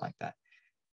about it like that.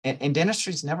 And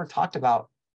dentistry's never talked about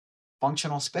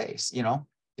functional space. You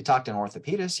talk to an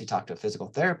orthopedist, you talk to a physical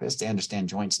therapist, they understand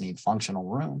joints need functional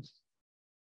room.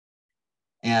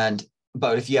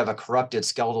 But if you have a corrupted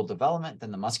skeletal development,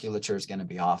 then the musculature is going to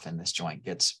be off, and this joint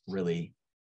gets really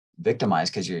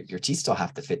victimized because your teeth still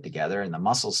have to fit together and the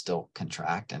muscles still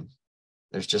contract. And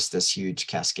there's just this huge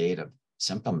cascade of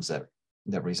symptoms that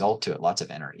result to it. Lots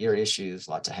of inner ear issues,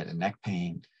 lots of head and neck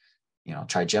pain.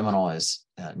 Trigeminal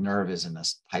nerve is in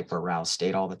this hyper-aroused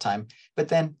state all the time. But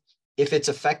then if it's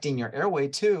affecting your airway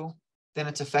too, then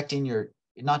it's affecting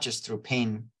not just through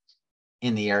pain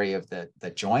in the area of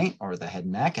the joint or the head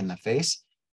and neck and the face,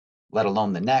 let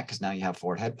alone the neck, because now you have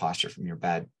forward head posture from your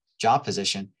bad jaw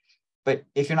position. But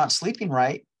if you're not sleeping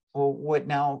right, well, what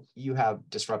now? You have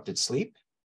disrupted sleep.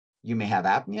 You may have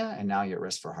apnea, and now you're at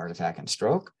risk for heart attack and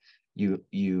stroke.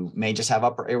 You may just have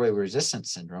upper airway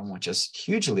resistance syndrome, which is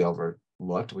hugely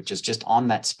overlooked, which is just on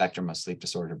that spectrum of sleep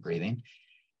disordered breathing.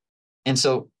 And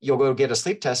so you'll go get a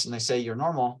sleep test and they say you're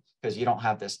normal because you don't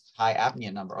have this high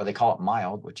apnea number, or they call it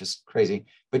mild, which is crazy,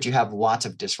 but you have lots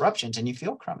of disruptions and you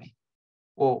feel crummy.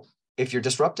 Well, if you're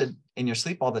disrupted in your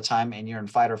sleep all the time and you're in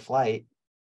fight or flight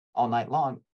all night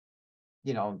long,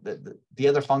 the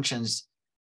other functions,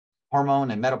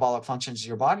 hormone and metabolic functions of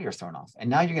your body are thrown off. And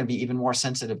now you're going to be even more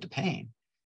sensitive to pain.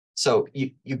 So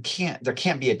there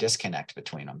can't be a disconnect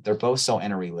between them. They're both so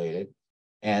interrelated.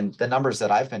 And the numbers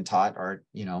that I've been taught are,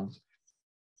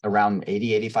 around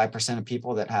 85% of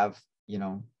people that have,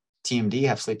 TMD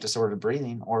have sleep disordered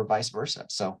breathing, or vice versa.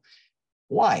 So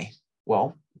why?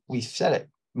 Well, we've said it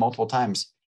multiple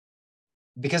times,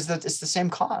 because it's the same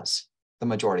cause the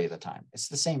majority of the time. It's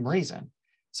the same reason.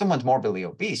 Someone's morbidly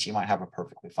obese, you might have a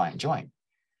perfectly fine joint.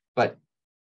 But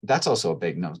that's also a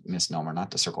big misnomer,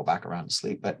 not to circle back around to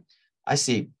sleep. But I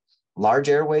see large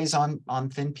airways on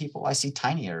thin people. I see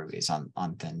tiny airways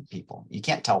on thin people. You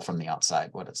can't tell from the outside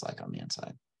what it's like on the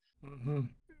inside. Mm-hmm.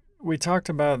 We talked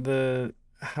about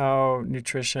how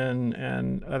nutrition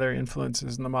and other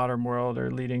influences in the modern world are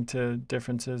leading to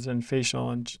differences in facial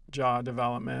and jaw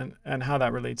development, and how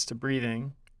that relates to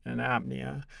breathing and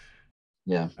apnea.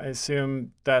 Yeah. I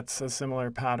assume that's a similar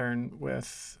pattern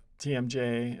with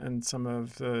TMJ and some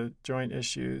of the joint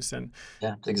issues. And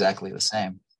yeah, it's exactly the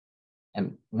same.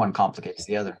 And one complicates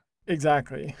the other.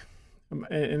 Exactly.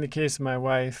 In the case of my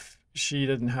wife, she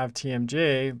didn't have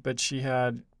TMJ, but she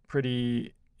had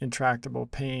pretty intractable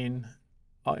pain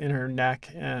in her neck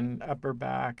and upper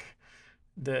back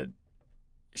that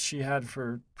she had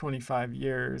for 25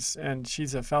 years. And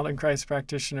she's a Feldenkrais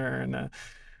practitioner and a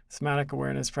somatic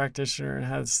awareness practitioner, and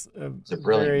has a brilliant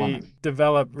very woman.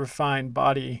 developed, refined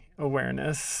body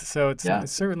awareness. So it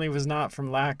certainly was not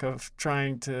from lack of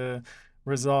trying to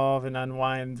resolve and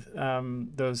unwind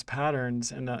those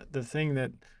patterns. And the thing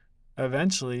that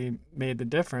eventually made the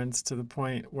difference, to the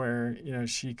point where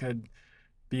she could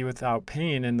be without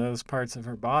pain in those parts of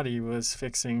her body, was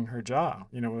fixing her jaw.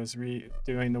 Was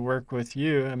doing the work with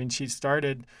you. I mean, she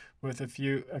started with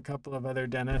a couple of other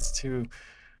dentists who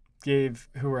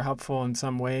were helpful in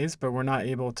some ways, but were not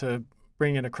able to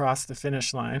bring it across the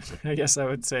finish line. I guess I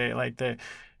would say,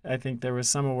 I think there was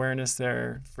some awareness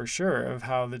there for sure of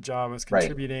how the jaw was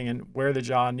contributing, right, and where the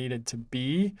jaw needed to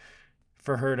be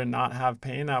for her to not have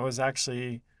pain. That was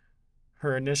actually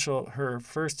her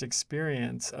first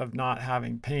experience of not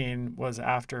having pain, was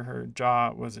after her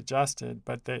jaw was adjusted,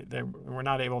 but they were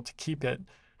not able to keep it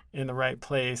in the right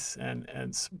place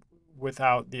and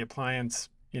without the appliance,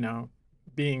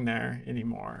 being there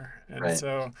anymore. And right.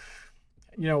 So,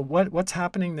 what's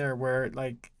happening there, where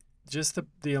just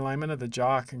the alignment of the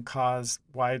jaw can cause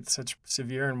such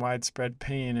severe and widespread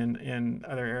pain in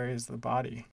other areas of the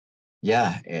body.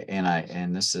 Yeah.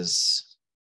 And this is,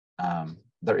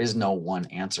 there is no one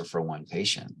answer for one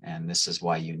patient. And this is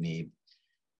why you need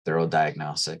thorough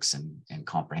diagnostics and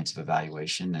comprehensive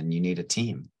evaluation, and you need a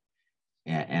team.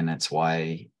 And that's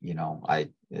why,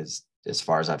 as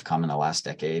far as I've come in the last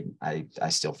decade, I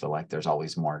still feel like there's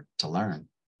always more to learn.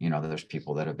 There's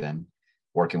people that have been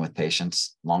working with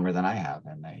patients longer than I have,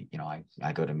 and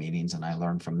I go to meetings and I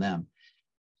learn from them.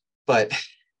 But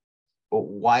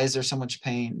why is there so much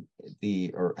pain?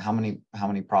 Or how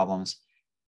many problems?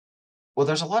 Well,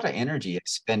 there's a lot of energy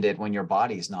expended when your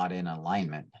body's not in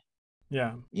alignment.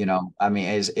 Yeah.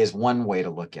 Is one way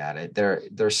to look at it.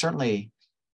 There's certainly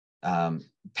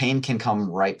pain can come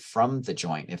right from the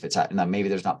joint if it's now maybe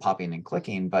there's not popping and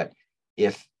clicking, but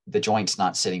if the joint's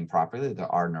not sitting properly,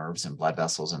 there are nerves and blood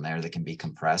vessels in there that can be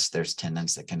compressed. There's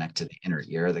tendons that connect to the inner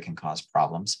ear that can cause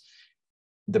problems.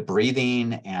 The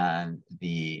breathing and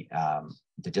the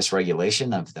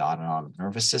dysregulation of the autonomic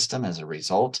nervous system as a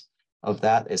result of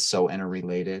that is so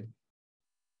interrelated.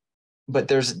 But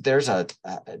there's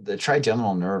the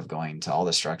trigeminal nerve going to all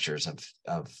the structures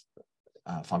of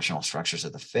functional structures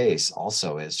of the face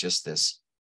also is just this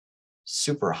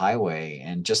super highway.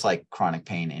 And just like chronic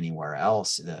pain anywhere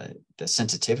else, the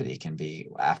sensitivity can be,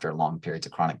 after long periods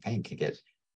of chronic pain, it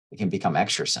can become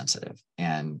extra sensitive.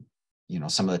 And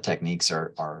some of the techniques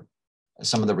are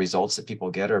some of the results that people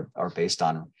get are based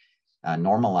on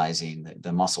normalizing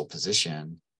the muscle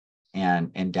position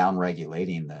and down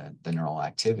regulating the neural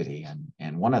activity.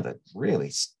 And one of the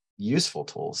really useful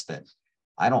tools that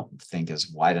I don't think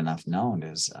is wide enough known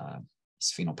is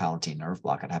sphenopalatine nerve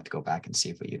block. I'd have to go back and see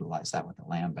if we utilize that with the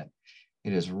lamb, but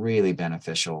it is really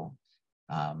beneficial.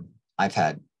 I've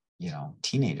had,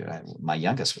 my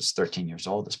youngest was 13 years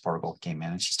old. This poor girl came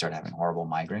in and she started having horrible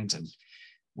migraines, and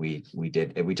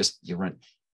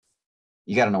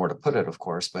you got to know where to put it, of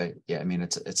course, but yeah, I mean,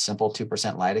 it's simple. 2%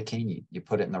 lidocaine. You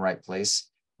put it in the right place,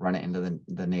 run it into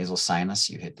the nasal sinus.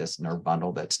 You hit this nerve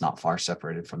bundle that's not far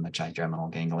separated from the trigeminal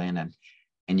ganglion,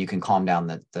 and you can calm down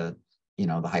the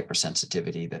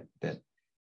hypersensitivity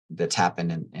that's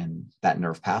happened in that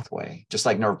nerve pathway. Just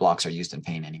like nerve blocks are used in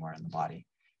pain anywhere in the body.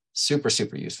 Super,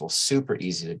 super useful, super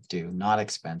easy to do, not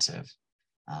expensive.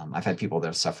 I've had people that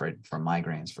have suffered from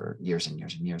migraines for years and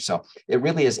years and years. So it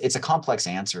really is, it's a complex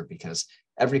answer because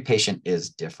every patient is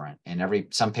different, and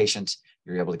some patients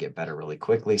you're able to get better really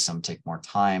quickly. Some take more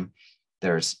time.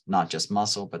 There's not just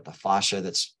muscle, but the fascia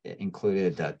that's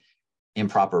included. The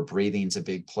improper breathing is a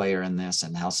big player in this,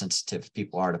 and how sensitive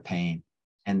people are to pain.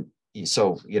 And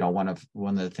so, one of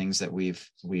the things that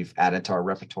we've added to our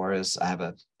repertoire is I have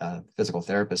a physical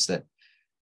therapist that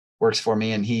works for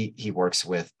me, and he works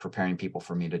with preparing people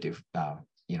for me to do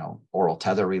oral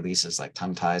tether releases like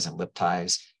tongue ties and lip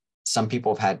ties. Some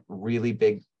people have had really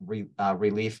big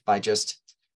relief by just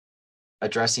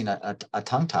addressing a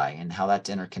tongue tie and how that's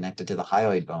interconnected to the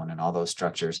hyoid bone and all those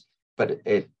structures. But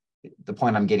the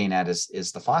point I'm getting at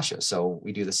is the fascia. So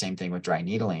we do the same thing with dry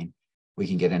needling. We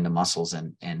can get into muscles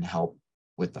and help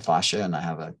with the fascia, and I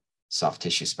have a soft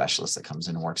tissue specialist that comes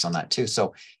in and works on that too.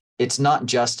 So it's not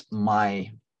just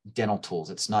my dental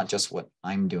tools. It's not just what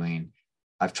I'm doing.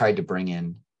 I've tried to bring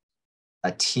in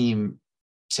a team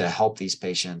to help these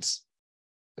patients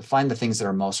find the things that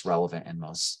are most relevant and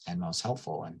most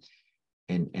helpful.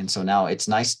 And so now it's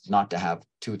nice not to have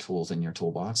 2 tools in your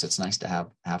toolbox. It's nice to have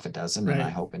half a dozen. Right. And I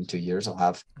hope in 2 years I'll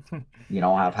have,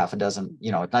 I'll have half a dozen.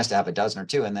 It's nice to have a dozen or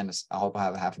 2, and then I hope I'll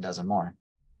have half a dozen more.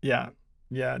 Yeah.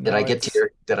 Yeah. Did I get to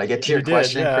your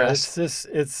question, yeah. Chris?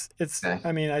 It's okay.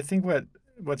 I mean, I think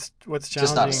what's challenging,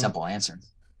 just not a simple answer.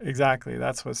 Exactly.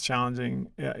 That's what's challenging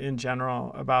in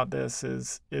general about this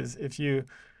is if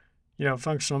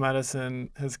functional medicine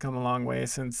has come a long way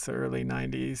since the early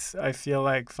 90s. I feel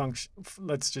like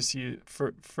let's just use,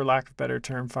 for lack of a better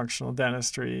term, functional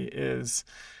dentistry is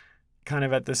kind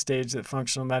of at the stage that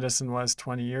functional medicine was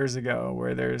 20 years ago,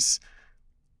 where there's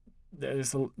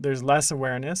less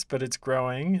awareness, but it's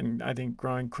growing, and I think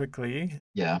growing quickly.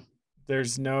 Yeah.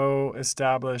 There's no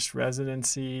established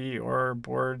residency or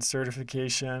board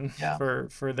certification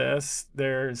for this.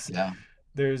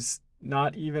 There's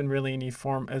not even really any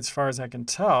as far as I can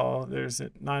tell, there's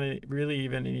not really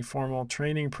even any formal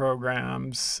training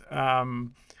programs. I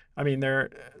mean,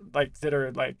 they're that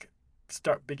are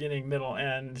start, beginning, middle,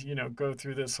 end, go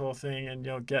through this whole thing and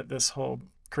you'll get this whole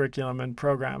curriculum and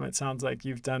program. It sounds like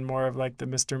you've done more of the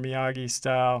Mr. Miyagi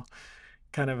style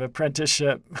kind of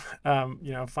apprenticeship,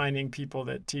 finding people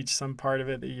that teach some part of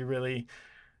it that you really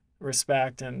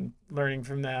respect and learning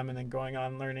from them, and then going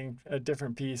on learning a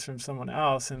different piece from someone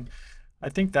else. And I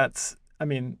think that's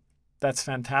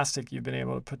fantastic. You've been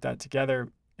able to put that together.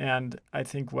 And I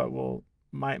think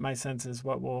my sense is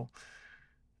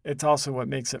it's also what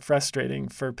makes it frustrating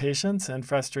for patients and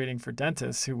frustrating for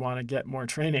dentists who want to get more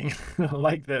training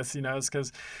like this, is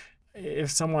because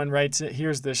if someone writes it,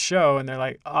 here's this show, and they're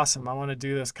like, awesome, I want to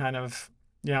do this kind of,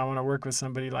 I want to work with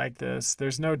somebody like this.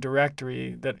 There's no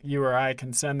directory that you or I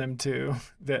can send them to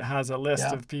that has a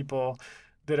list of people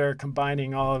that are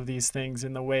combining all of these things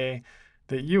in the way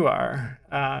that you are.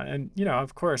 And,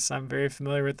 of course, I'm very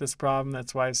familiar with this problem.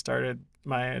 That's why I started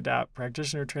my ADAPT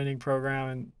practitioner training program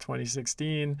in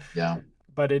 2016. Yeah.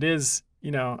 But it is,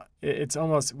 it's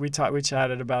almost, we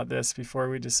chatted about this before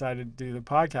we decided to do the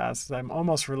podcast. I'm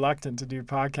almost reluctant to do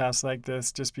podcasts like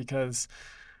this just because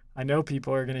I know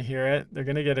people are going to hear it. They're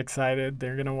going to get excited.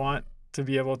 They're going to want to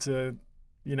be able to,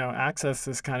 access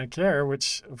this kind of care,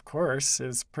 which of course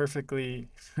is perfectly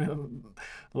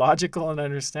logical and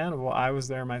understandable. I was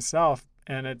there myself,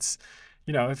 and it's,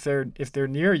 if they're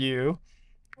near you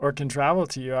or can travel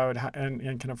to you, I would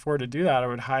and can afford to do that, I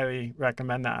would highly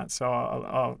recommend that. So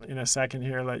I'll in a second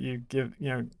here let you give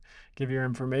your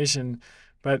information,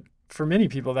 but for many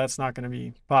people that's not going to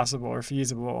be possible or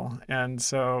feasible, and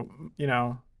so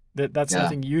that's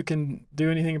nothing you can do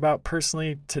anything about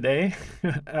personally today,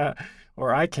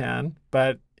 or I can,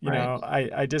 but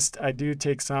I do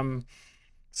take some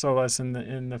solace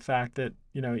in the fact that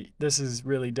this is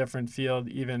really different field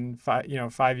even 5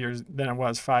 years than it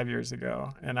was 5 years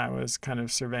ago, and I was kind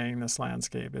of surveying this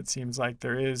landscape. It seems like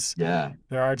there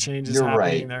are changes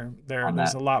happening.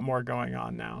 There's a lot more going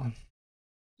on now.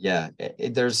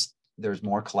 There's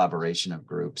more collaboration of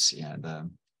groups.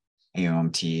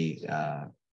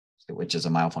 AOMT, which is a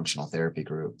myofunctional therapy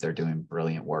group. They're doing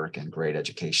brilliant work and great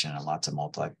education and lots of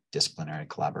multidisciplinary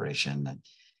collaboration.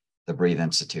 The Breathe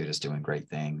Institute is doing great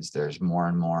things. There's more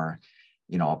and more,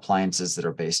 appliances that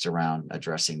are based around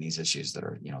addressing these issues that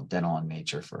are, dental in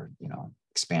nature for,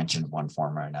 expansion of one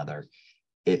form or another.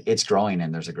 It's growing,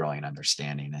 and there's a growing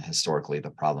understanding. And historically, the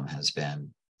problem has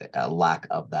been a lack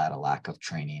of that, a lack of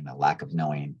training, a lack of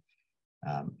knowing.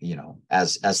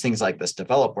 As things like this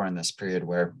develop, we're in this period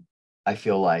where I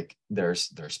feel like there's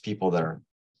people that are,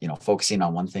 focusing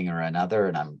on one thing or another,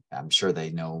 and I'm sure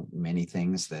they know many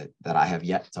things that I have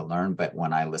yet to learn. But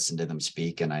when I listen to them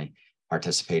speak and I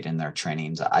participate in their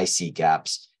trainings, I see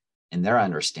gaps in their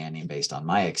understanding based on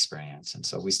my experience. And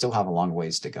so we still have a long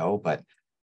ways to go, but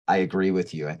I agree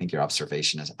with you. I think your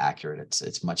observation is accurate.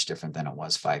 It's much different than it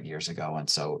was 5 years ago. And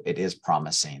so it is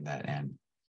promising that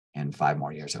in 5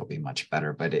 more years, it'll be much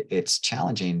better. But it's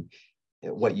challenging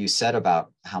what you said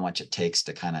about how much it takes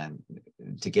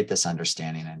to get this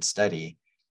understanding and study.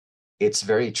 It's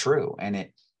very true. And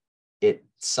it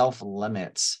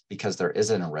self-limits because there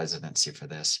isn't a residency for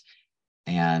this.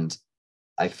 And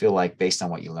I feel like based on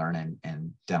what you learn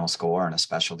in dental school or in a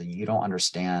specialty, you don't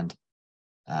understand,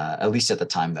 at least at the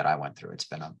time that I went through. It's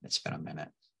been a minute,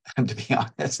 to be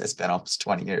honest. It's been almost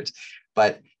 20 years.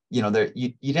 But you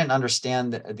didn't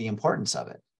understand the importance of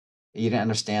it. You didn't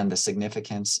understand the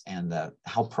significance and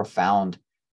how profound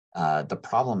the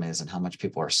problem is and how much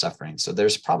people are suffering. So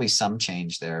there's probably some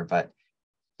change there, but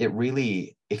it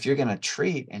really, if you're going to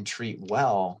treat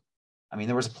well, I mean,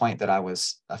 there was a point that I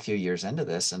was a few years into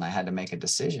this and I had to make a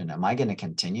decision. Am I going to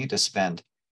continue to spend,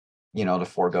 to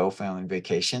forego family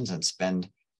vacations and spend,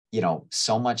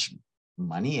 so much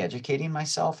money educating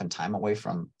myself and time away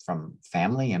from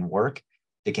family and work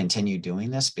to continue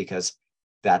doing this? Because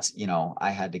that's,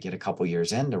 I had to get a couple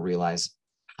years in to realize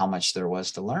how much there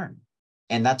was to learn.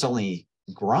 And that's only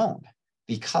grown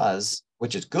because,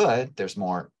 which is good, there's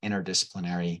more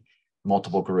interdisciplinary,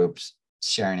 multiple groups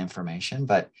sharing information,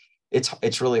 but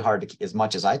it's really hard to, as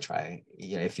much as I try,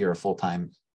 if you're a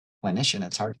full-time clinician,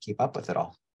 it's hard to keep up with it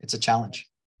all. It's a challenge.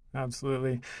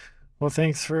 Absolutely. Well,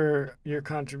 thanks for your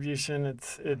contribution.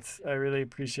 I really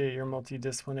appreciate your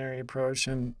multidisciplinary approach,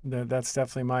 and that's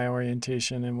definitely my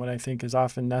orientation and what I think is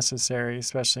often necessary,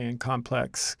 especially in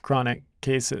complex chronic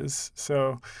cases.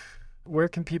 So where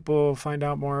can people find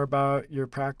out more about your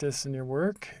practice and your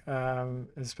work,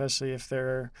 especially if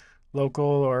they're local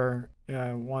or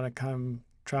want to come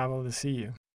travel to see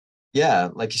you? Yeah,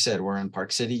 like you said, we're in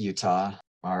Park City, Utah.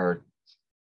 Our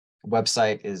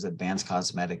website is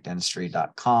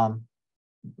advancedcosmeticdentistry.com.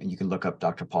 And you can look up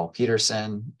Dr. Paul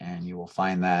Peterson and you will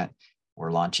find that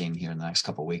we're launching here in the next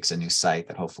couple of weeks a new site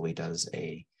that hopefully does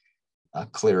a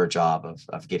clearer job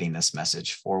of getting this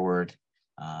message forward.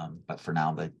 But for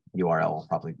now, the URL will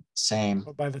probably be the same.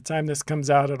 Well, by the time this comes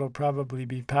out, it'll probably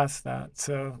be past that.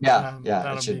 So yeah,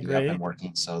 that'll it should be be up great. and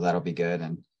working. So that'll be good.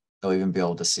 And they'll even be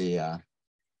able to see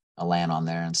Alan on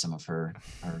there and some of her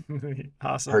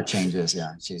awesome. her changes.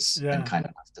 Yeah, she's been kind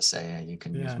enough to say you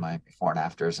can use my before and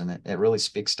afters, and it really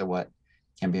speaks to what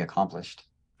can be accomplished.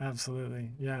 Absolutely.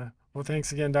 Yeah. Well,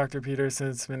 thanks again, Dr. Peterson.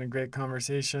 It's been a great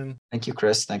conversation. Thank you,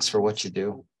 Chris. Thanks for what you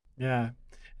do. Yeah.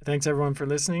 Thanks everyone for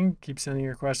listening. Keep sending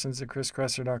your questions to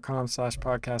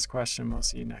chriskresser.com/podcast question. We'll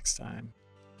see you next time.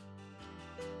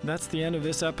 That's the end of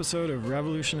this episode of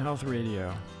Revolution Health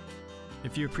Radio.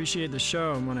 If you appreciate the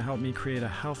show and want to help me create a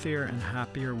healthier and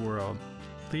happier world,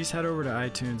 please head over to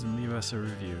iTunes and leave us a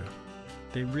review.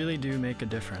 They really do make a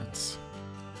difference.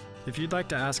 If you'd like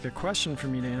to ask a question for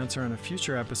me to answer on a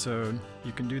future episode,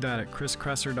 you can do that at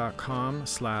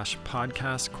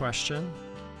chriskresser.com/podcast question.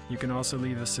 You can also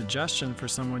leave a suggestion for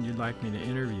someone you'd like me to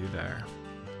interview there.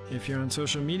 If you're on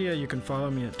social media, you can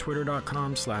follow me at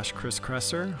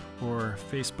twitter.com/chriskresser or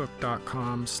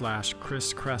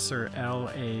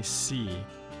facebook.com/chriskresserlac.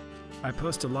 I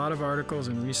post a lot of articles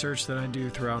and research that I do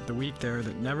throughout the week there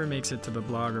that never makes it to the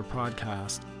blog or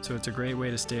podcast, so it's a great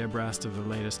way to stay abreast of the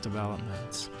latest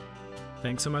developments.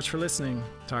 Thanks so much for listening.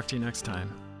 Talk to you next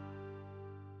time.